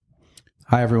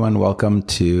Hi, everyone. Welcome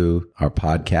to our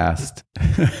podcast.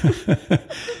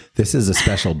 This is a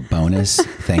special bonus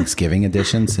Thanksgiving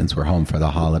edition since we're home for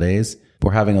the holidays.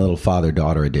 We're having a little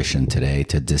father-daughter edition today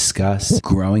to discuss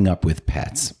growing up with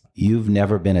pets. You've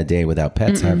never been a day without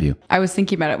pets, have you? I was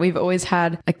thinking about it. We've always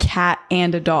had a cat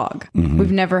and a dog. Mm-hmm.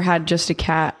 We've never had just a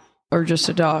cat or just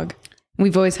a dog.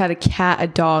 We've always had a cat, a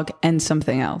dog, and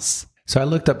something else. So I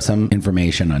looked up some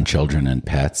information on children and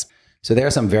pets. So there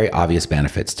are some very obvious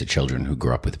benefits to children who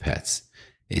grow up with pets.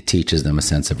 It teaches them a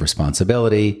sense of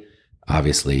responsibility.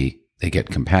 Obviously, they get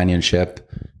companionship,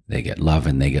 they get love,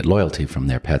 and they get loyalty from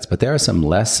their pets. But there are some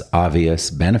less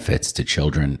obvious benefits to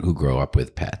children who grow up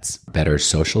with pets. Better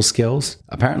social skills.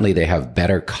 Apparently, they have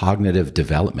better cognitive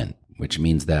development, which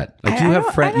means that you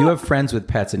have friends with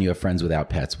pets and you have friends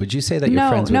without pets. Would you say that you're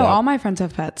friends without? No, all my friends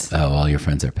have pets. Oh, all your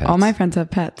friends are pets. All my friends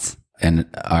have pets. And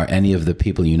are any of the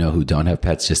people you know who don't have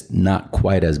pets just not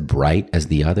quite as bright as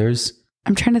the others?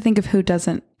 I'm trying to think of who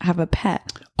doesn't have a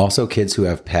pet. Also, kids who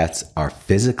have pets are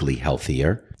physically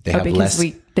healthier. They have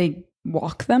they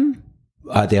walk them?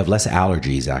 They have less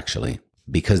allergies, actually,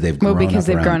 because they've grown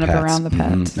up around the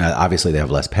pets. Mm-hmm. Obviously, they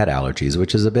have less pet allergies,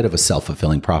 which is a bit of a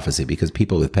self-fulfilling prophecy because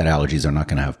people with pet allergies are not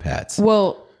going to have pets.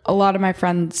 Well, a lot of my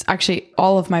friends, actually,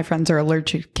 all of my friends are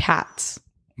allergic to cats.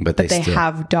 But they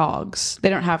have dogs. They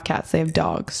don't have cats. They have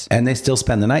dogs. And they still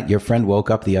spend the night. Your friend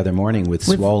woke up the other morning with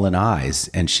swollen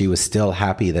eyes, and she was still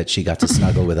happy that she got to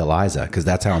snuggle with Eliza, because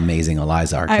that's how amazing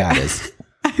Eliza, our cat, is.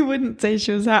 I wouldn't say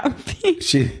she was happy.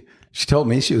 She told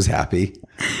me she was happy.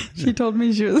 She told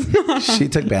me she was not. She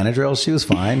took Benadryl. She was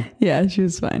fine. Yeah, she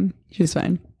was fine. She was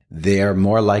fine. They're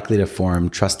more likely to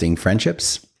form trusting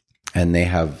friendships, and they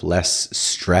have less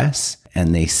stress,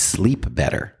 and they sleep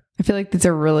better. I feel like these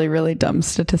are really, really dumb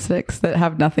statistics that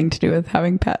have nothing to do with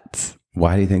having pets.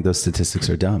 Why do you think those statistics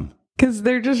are dumb? Because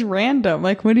they're just random.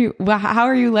 Like, how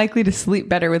are you likely to sleep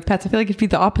better with pets? I feel like it'd be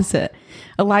the opposite.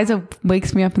 Eliza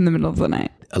wakes me up in the middle of the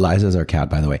night. Eliza's our cat,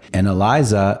 by the way. And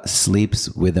Eliza sleeps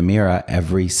with Amira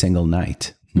every single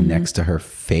night next to her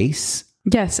face.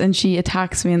 Yes, and she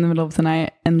attacks me in the middle of the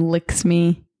night and licks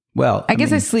me. Well, I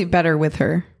guess I sleep better with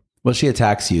her. Well, she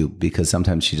attacks you because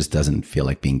sometimes she just doesn't feel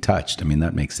like being touched. I mean,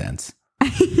 that makes sense.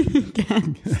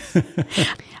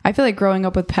 I feel like growing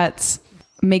up with pets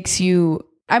makes you,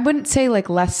 I wouldn't say like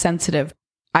less sensitive.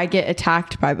 I get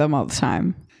attacked by them all the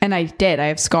time. And I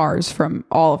have scars from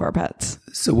all of our pets.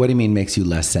 So what do you mean makes you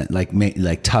less like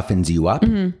toughens you up?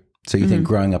 Mm-hmm. So you think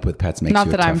growing up with pets makes you a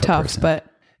tougher person? Not that I'm tough, but...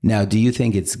 Now, do you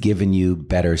think it's given you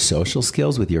better social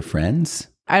skills with your friends?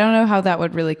 I don't know how that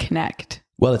would really connect.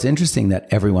 Well, it's interesting that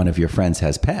every one of your friends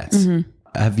has pets. Mm-hmm.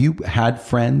 Have you had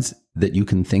friends that you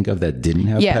can think of that didn't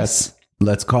have pets?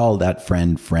 Let's call that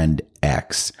friend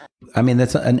X. I mean,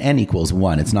 that's an N equals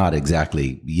 1. It's not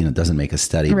exactly, doesn't make a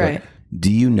study. Right. But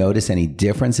do you notice any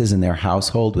differences in their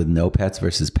household with no pets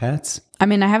versus pets? I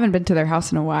mean, I haven't been to their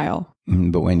house in a while.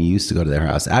 But when you used to go to their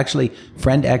house, actually,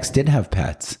 friend X did have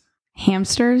pets.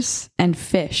 Hamsters and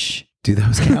fish. Do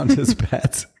those count as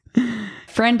pets?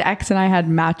 Friend X and I had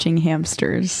matching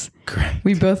hamsters. Great.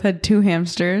 We both had 2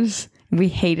 hamsters. We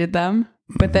hated them.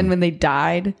 But then when they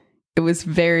died, it was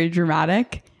very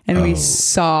dramatic. And we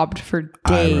sobbed for days.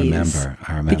 I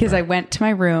remember. Because I went to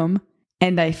my room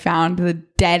and I found the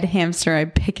dead hamster. I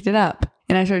picked it up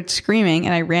and I started screaming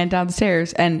and I ran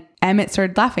downstairs and Emmet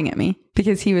started laughing at me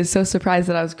because he was so surprised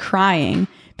that I was crying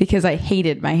because I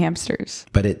hated my hamsters.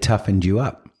 But it toughened you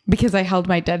up. Because I held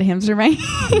my dead hamster in my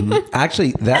hand.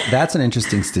 Actually, that's an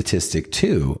interesting statistic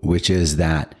too, which is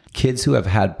that kids who have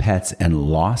had pets and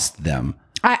lost them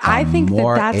I think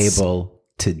more able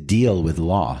to deal with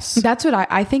loss. That's what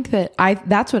I think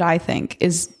that's what I think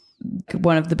is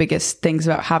one of the biggest things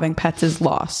about having pets is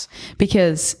loss.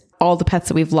 Because all the pets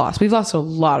that we've lost a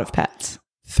lot of pets.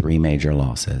 3 major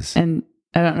losses. And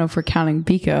I don't know if we're counting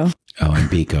Biko. Oh, and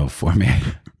Biko for me.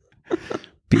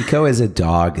 Biko is a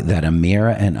dog that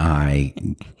Amira and I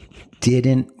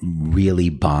didn't really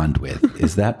bond with.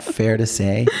 Is that fair to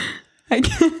say? I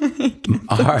guess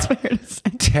that's fair to say.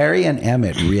 Terry and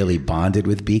Emmet really bonded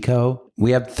with Biko.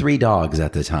 We had 3 dogs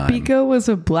at the time. Biko was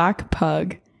a black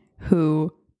pug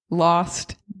who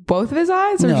lost both of his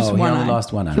eyes, or just one eye? He only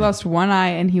lost one eye. He lost one eye,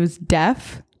 and he was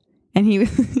deaf, and he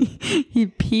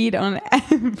peed on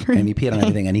everything. And he peed on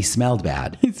everything, and he smelled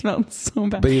bad. He smelled so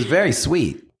bad. But he was very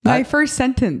sweet. My first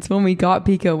sentence when we got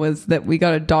Biko was that we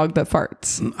got a dog that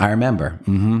farts. I remember,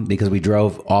 because we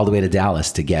drove all the way to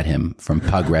Dallas to get him from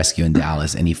Pug Rescue in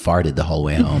Dallas, and he farted the whole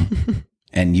way home.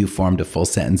 And you formed a full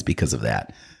sentence because of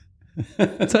that.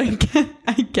 So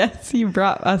I guess you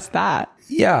brought us that.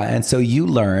 Yeah, and so you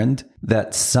learned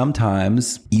that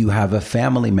sometimes you have a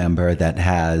family member that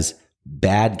has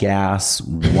bad gas,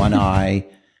 one eye,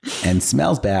 and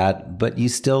smells bad, but you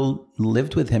still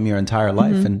lived with him your entire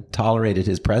life and tolerated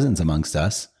his presence amongst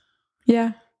us.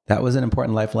 Yeah. That was an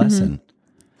important life lesson.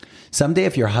 Someday,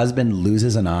 if your husband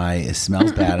loses an eye,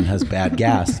 smells bad, and has bad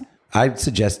gas, I'd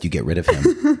suggest you get rid of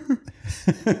him.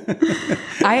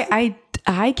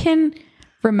 I can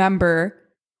remember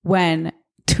when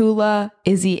Tula,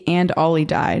 Izzy, and Ollie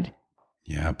died.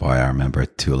 Yeah, boy, I remember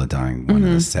Tula dying. One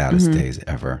of the saddest days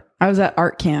ever. I was at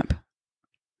art camp.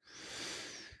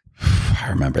 I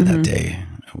remember that day.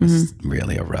 It was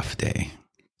really a rough day.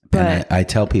 But I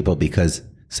tell people, because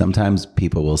sometimes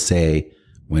people will say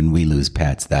when we lose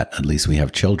pets that at least we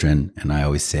have children. And I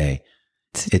always say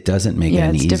it doesn't make it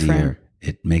any easier. Different.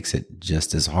 It makes it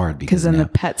just as hard. Because then the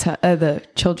pets, the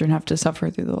children have to suffer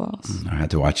through the loss. I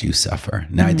had to watch you suffer.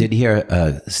 Now, I did hear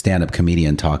a stand-up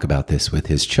comedian talk about this with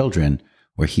his children,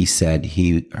 where he said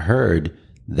he heard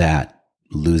that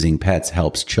losing pets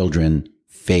helps children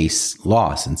face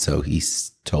loss. And so he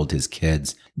told his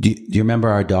kids, do you remember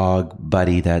our dog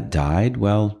Buddy that died?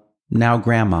 Well, now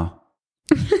grandma.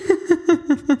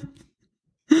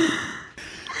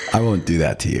 I won't do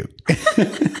that to you.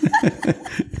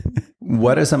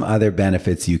 What are some other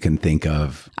benefits you can think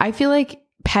of? I feel like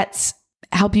pets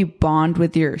help you bond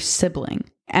with your sibling.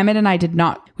 Emmet and I did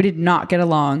not get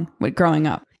along with growing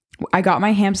up. I got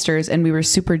my hamsters and we were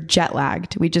super jet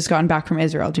lagged. We'd just gotten back from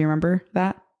Israel. Do you remember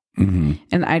that? Mm-hmm.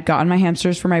 And I'd gotten my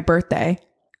hamsters for my birthday.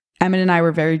 Emmet and I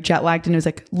were very jet lagged, and it was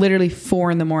like literally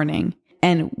 4 a.m.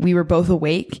 and we were both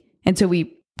awake. And so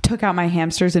we took out my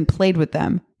hamsters and played with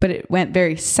them, but it went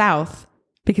very south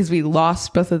because we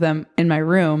lost both of them in my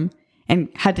room and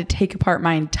had to take apart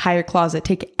my entire closet,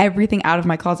 take everything out of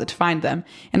my closet to find them.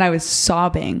 And I was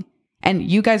sobbing, and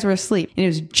you guys were asleep, and it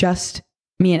was just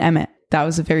me and Emmet. That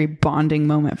was a very bonding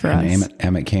moment for us.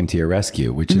 Emmet came to your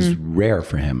rescue, which is rare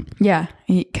for him. Yeah,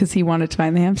 because he wanted to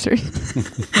find the hamsters.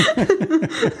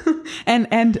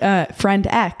 and friend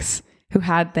X, who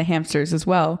had the hamsters as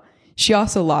well, she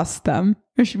also lost them.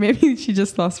 Or maybe she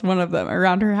just lost one of them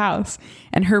around her house.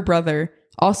 And her brother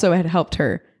also had helped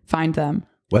her find them.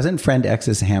 Wasn't friend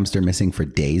X's hamster missing for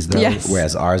days, though? Yes.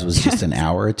 Whereas ours was just an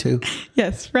hour or two?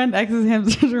 Yes, friend X's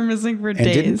hamsters were missing for days.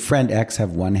 And didn't friend X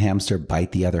have one hamster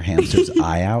bite the other hamster's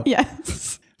eye out?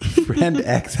 Yes. Friend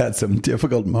X had some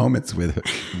difficult moments with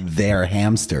their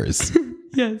hamsters.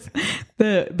 Yes.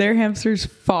 Their hamsters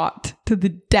fought to the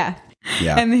death.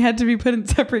 Yeah. And they had to be put in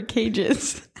separate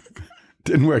cages.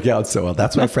 Didn't work out so well.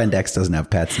 That's why friend X doesn't have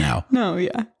pets now. No,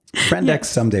 yeah. Friend X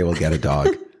someday will get a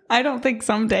dog. I don't think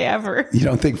someday ever. You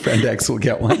don't think friend X will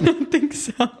get one? I don't think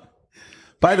so.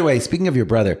 By the way, speaking of your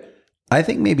brother, I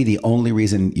think maybe the only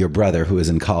reason your brother, who is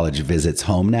in college, visits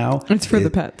home now. It's for the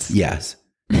pets. Yes.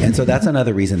 And so that's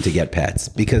another reason to get pets,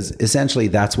 because essentially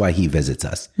that's why he visits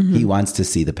us. Mm-hmm. He wants to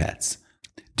see the pets.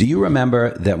 Do you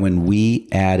remember that when we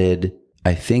added,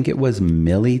 I think it was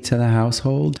Millie to the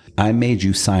household, I made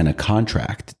you sign a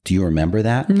contract? Do you remember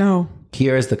that? No.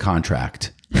 Here is the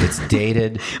contract. It's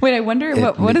dated. Wait, I wonder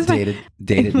what is dated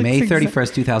May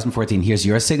 31st, 2014. Here's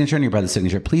your signature and your brother's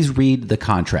signature. Please read the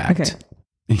contract.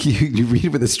 Okay. You read it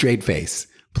with a straight face,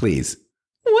 please.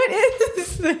 What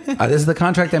is this? This is the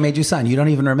contract I made you sign. You don't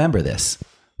even remember this.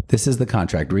 This is the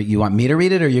contract. You want me to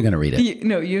read it, or you're going to read it?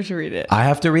 No, you should read it. I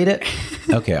have to read it?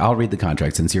 Okay, I'll read the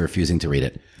contract since you're refusing to read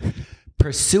it.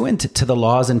 Pursuant to the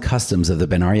laws and customs of the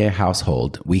Benaryeh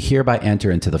household, we hereby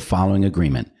enter into the following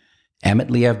agreement. Emmet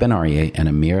Liev Benaryeh and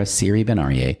Amira Siri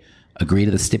Benaryeh agree to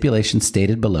the stipulations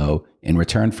stated below in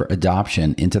return for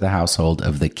adoption into the household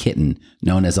of the kitten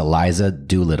known as Eliza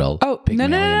Doolittle. Oh,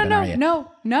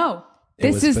 no.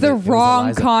 This is the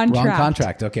wrong contract. Wrong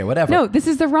contract. Okay, whatever. No, this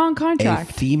is the wrong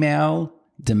contract. A female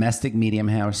domestic medium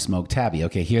house smoked tabby.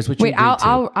 Okay, here's what you agreed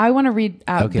to. I want to read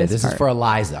out Okay, this is for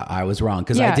Eliza. I was wrong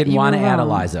because I didn't want to add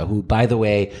Eliza, who, by the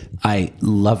way, I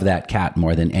love that cat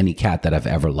more than any cat that I've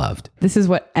ever loved. This is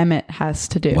what Emmet has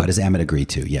to do. What does Emmet agree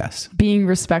to? Yes. Being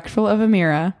respectful of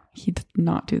Amira. He did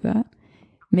not do that.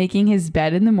 Making his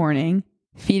bed in the morning.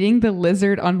 Feeding the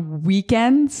lizard on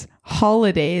weekends,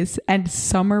 holidays, and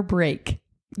summer break.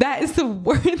 That is the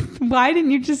worst. Why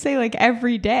didn't you just say like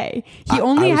every day? I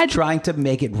was trying to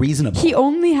make it reasonable. He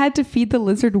only had to feed the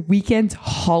lizard weekends,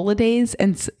 holidays,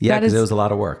 and yeah, because it was a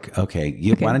lot of work.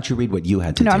 Okay. Why don't you read what you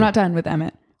had to do? No, I'm not done with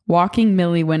Emmet. Walking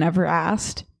Millie whenever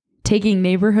asked. Taking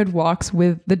neighborhood walks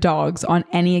with the dogs on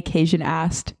any occasion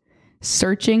asked.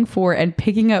 Searching for and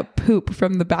picking up poop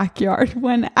from the backyard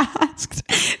when asked.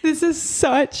 This is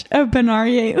such a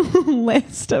Benaryeh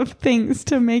list of things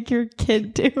to make your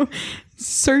kid do.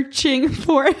 Searching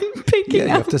for and picking up. You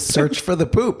have to search for the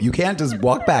poop. You can't just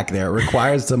walk back there. It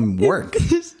requires some work.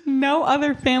 There's no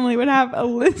other family would have a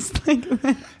list like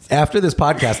this. After this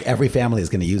podcast, every family is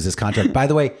going to use this contract. By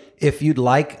the way, if you'd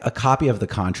like a copy of the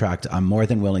contract, I'm more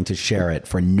than willing to share it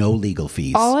for no legal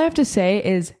fees. All I have to say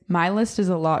is my list is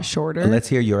a lot shorter. Let's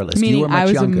hear your list. Meaning You were much I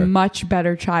was younger. a much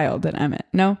better child than Emmett.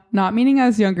 No, not meaning I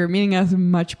was younger, meaning I was a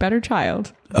much better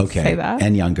child. Okay. Say that.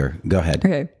 And younger. Go ahead.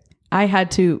 Okay. I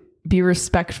had to be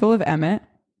respectful of Emmett,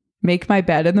 make my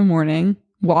bed in the morning,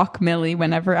 walk Millie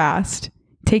whenever asked,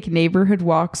 take neighborhood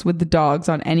walks with the dogs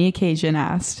on any occasion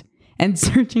asked, and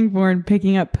searching for and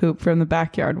picking up poop from the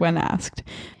backyard when asked.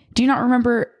 Do you not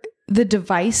remember the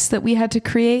device that we had to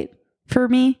create for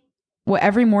me? Well,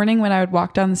 every morning when I would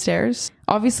walk down the stairs,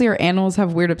 obviously our animals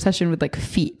have weird obsession with like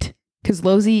feet because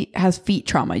Lozy has feet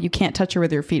trauma. You can't touch her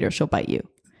with your feet or she'll bite you.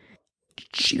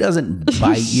 She doesn't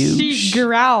bite you. She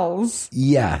growls.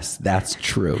 Yes, that's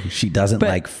true. She doesn't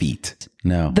like feet.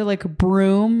 No. The like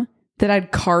broom that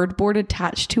had cardboard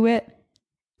attached to it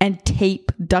and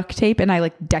duct tape, and I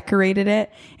like decorated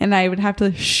it, and I would have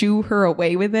to shoo her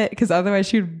away with it because otherwise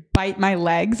she would bite my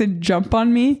legs and jump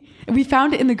on me. We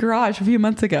found it in the garage a few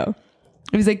months ago.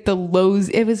 It was like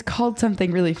it was called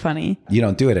something really funny. You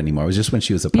don't do it anymore. It was just when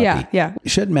she was a puppy. Yeah.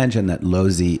 Should mention that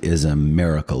Lozy is a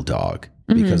miracle dog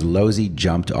because Lozy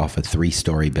jumped off a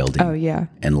 3-story building. Oh, yeah.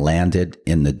 And landed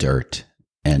in the dirt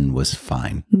and was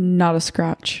fine. Not a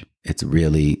scratch.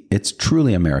 It's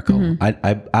truly a miracle.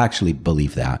 I actually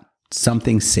believe that.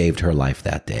 Something saved her life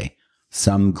that day.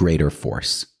 Some greater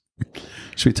force.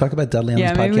 Should we talk about Dudley on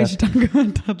this podcast? Yeah, maybe we should talk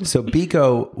about Dudley. So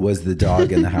Biko was the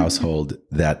dog in the household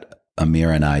that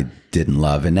Amira and I didn't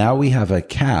love. And now we have a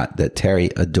cat that Terry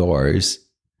adores.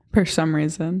 For some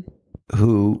reason.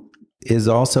 Who is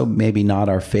also maybe not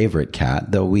our favorite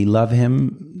cat, though we love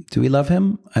him. Do we love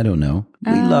him? I don't know.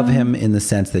 We love him in the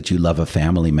sense that you love a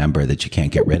family member that you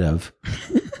can't get rid of.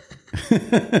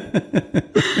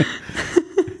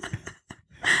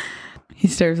 He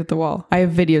stares at the wall. I have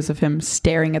videos of him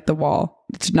staring at the wall.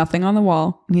 There's nothing on the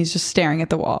wall, and he's just staring at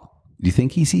the wall. Do you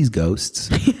think he sees ghosts?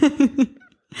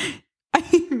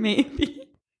 Maybe.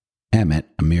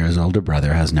 Emmet, Amira's older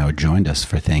brother, has now joined us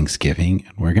for Thanksgiving,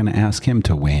 and we're going to ask him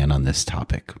to weigh in on this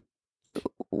topic.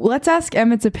 Let's ask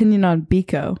Emmett's opinion on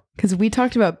Biko, because we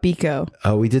talked about Biko.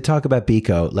 Oh, we did talk about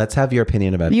Biko. Let's have your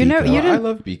opinion about Biko. I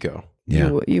love Biko.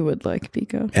 Yeah. You would like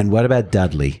Biko. And what about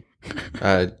Dudley?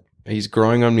 He's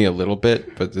growing on me a little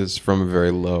bit, but this is from a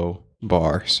very low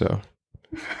bar, so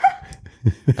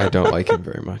I don't like him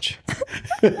very much.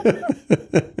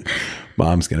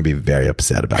 Mom's going to be very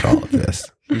upset about all of this.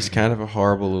 He's kind of a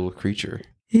horrible little creature.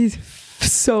 He's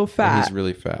so fat. And he's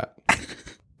really fat.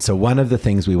 So one of the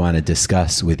things we want to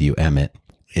discuss with you, Emmet,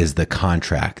 is the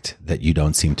contract that you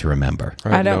don't seem to remember.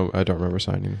 I don't remember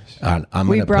signing this. I'm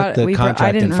going to put the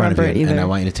contract in front of you, and I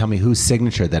want you to tell me whose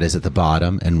signature that is at the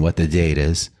bottom and what the date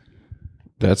is.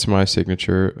 That's my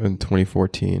signature in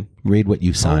 2014. Read what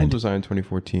you signed. How old was I in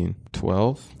 2014?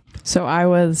 12? So I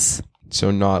was... So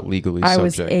not legally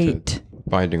subject to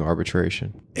binding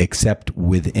arbitration. Except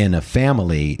within a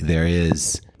family, there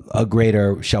is a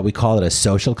greater, shall we call it a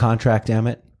social contract,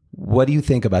 Emmet? What do you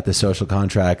think about the social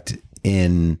contract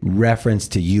in reference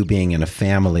to you being in a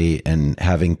family and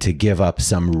having to give up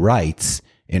some rights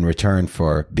in return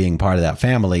for being part of that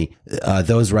family,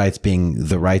 those rights being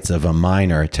the rights of a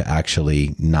minor to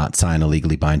actually not sign a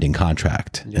legally binding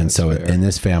contract? Yeah, and so fair. In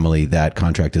this family, that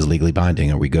contract is legally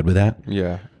binding. Are we good with that?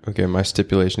 Yeah. Okay, my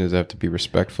stipulation is I have to be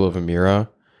respectful of Amira.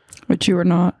 Which you were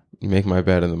not. Make my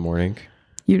bed in the morning.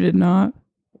 You did not.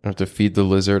 I have to feed the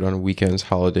lizard on weekends,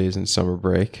 holidays, and summer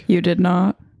break. You did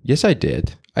not. Yes, I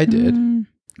did. I did.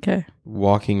 Okay.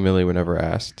 Walking Millie whenever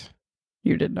asked.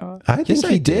 You did not. I think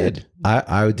he did.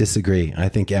 I would disask. I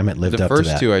think Emmet lived up to that. The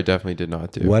first two I definitely did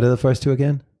not do. What are the first two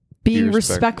again? Being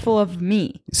respectful of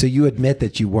me. So you admit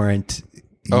that you weren't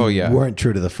weren't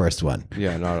true to the first one.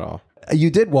 Yeah, not at all.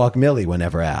 You did walk Millie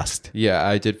whenever asked. Yeah,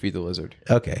 I did feed the lizard.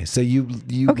 Okay, so you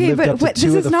okay, lived up to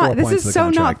two of the 4 points of the contract. This is so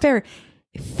not fair.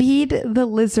 Feed the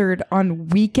lizard on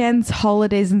weekends,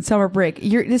 holidays, and summer break.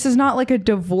 This is not like a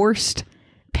divorced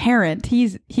parent.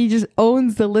 He just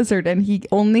owns the lizard and he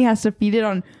only has to feed it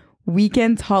on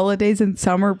weekends, holidays, and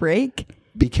summer break.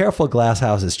 Be careful, glass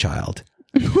house's child.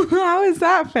 How is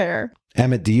that fair?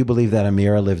 Emmet, do you believe that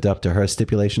Amira lived up to her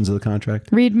stipulations of the contract?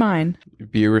 Read mine.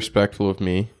 Be respectful of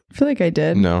me. I feel like I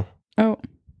did. No. Oh,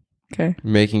 okay.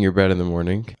 Making your bed in the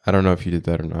morning. I don't know if you did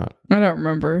that or not. I don't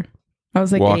remember. I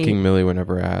was like walking 8. Millie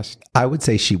whenever asked. I would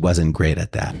say she wasn't great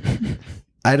at that.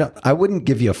 I wouldn't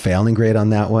give you a failing grade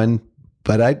on that one,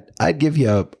 but I'd give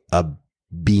you a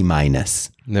B-. And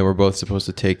they were both supposed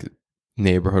to take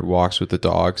neighborhood walks with the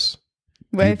dogs.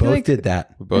 We both did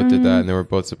that. We both did that, and they were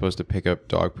both supposed to pick up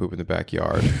dog poop in the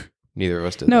backyard. Neither of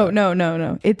us did No, that.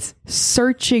 no. It's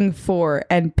searching for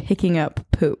and picking up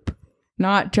poop.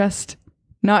 Not just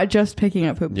picking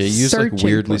up poop. Yeah, you use like Searching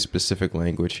weirdly for- specific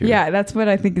language here. Yeah, that's what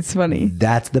I think is funny.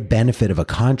 That's the benefit of a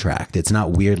contract. It's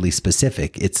not weirdly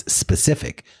specific. It's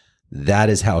specific. That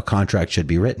is how a contract should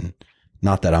be written.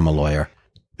 Not that I'm a lawyer.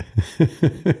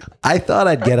 I thought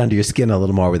I'd get under your skin a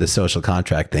little more with the social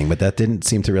contract thing, but that didn't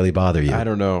seem to really bother you. I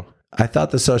don't know. I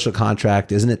thought the social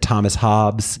contract, isn't it Thomas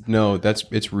Hobbes? No,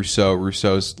 it's Rousseau.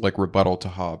 Rousseau's like rebuttal to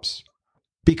Hobbes.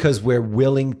 Because we're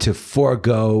willing to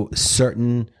forego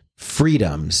certain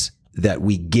freedoms that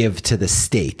we give to the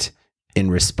state in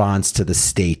response to the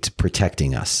state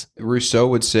protecting us. Rousseau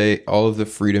would say all of the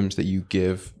freedoms that you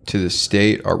give to the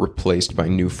state are replaced by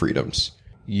new freedoms.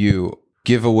 You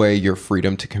give away your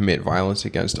freedom to commit violence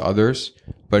against others,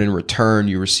 but in return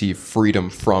you receive freedom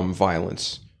from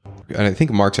violence. And I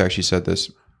think Marx actually said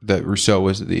this, that Rousseau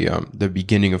was the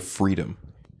beginning of freedom.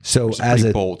 So It's a as pretty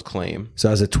a bold claim. so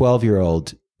as a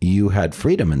 12-year-old, you had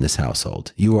freedom in this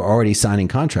household. You were already signing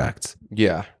contracts.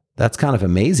 Yeah. That's kind of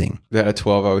amazing. At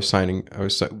 12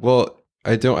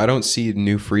 I don't see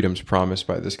new freedoms promised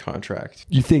by this contract.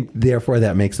 You think therefore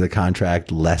that makes the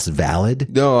contract less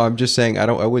valid? No, I'm just saying I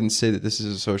wouldn't say that this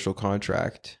is a social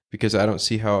contract because I don't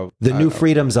see how The new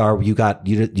freedoms are you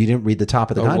didn't read the top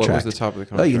of the contract. What was the top of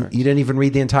the Oh, contract? you didn't even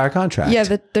read the entire contract.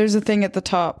 Yeah, there's a thing at the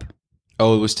top.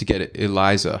 Oh, it was to get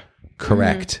Eliza.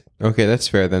 Correct. Okay, that's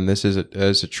fair then. This is a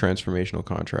transformational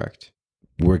contract.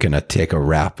 We're going to take a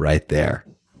wrap right there.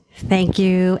 Thank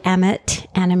you, Emmet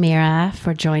and Amira,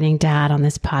 for joining Dad on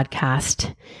this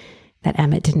podcast that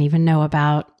Emmet didn't even know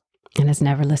about and has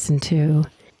never listened to.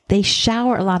 They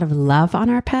shower a lot of love on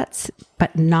our pets,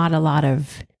 but not a lot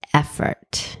of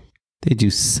effort. They do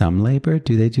some labor.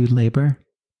 Do they do labor?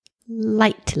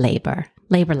 Light labor.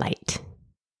 Labor light.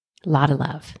 A lot of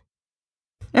love.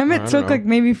 Emmett I took don't know. like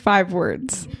maybe 5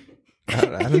 words. I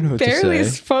don't know what Barely to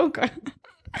say. spoke.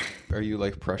 Are you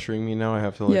like pressuring me now? I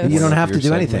have to like. Yes. You don't warm up have to your do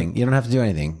segment? anything. You don't have to do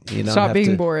anything. You don't Stop have being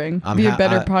to, boring. I'm Be a ha-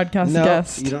 better podcast no,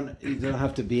 guest. You don't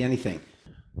have to do anything.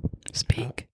 Speak.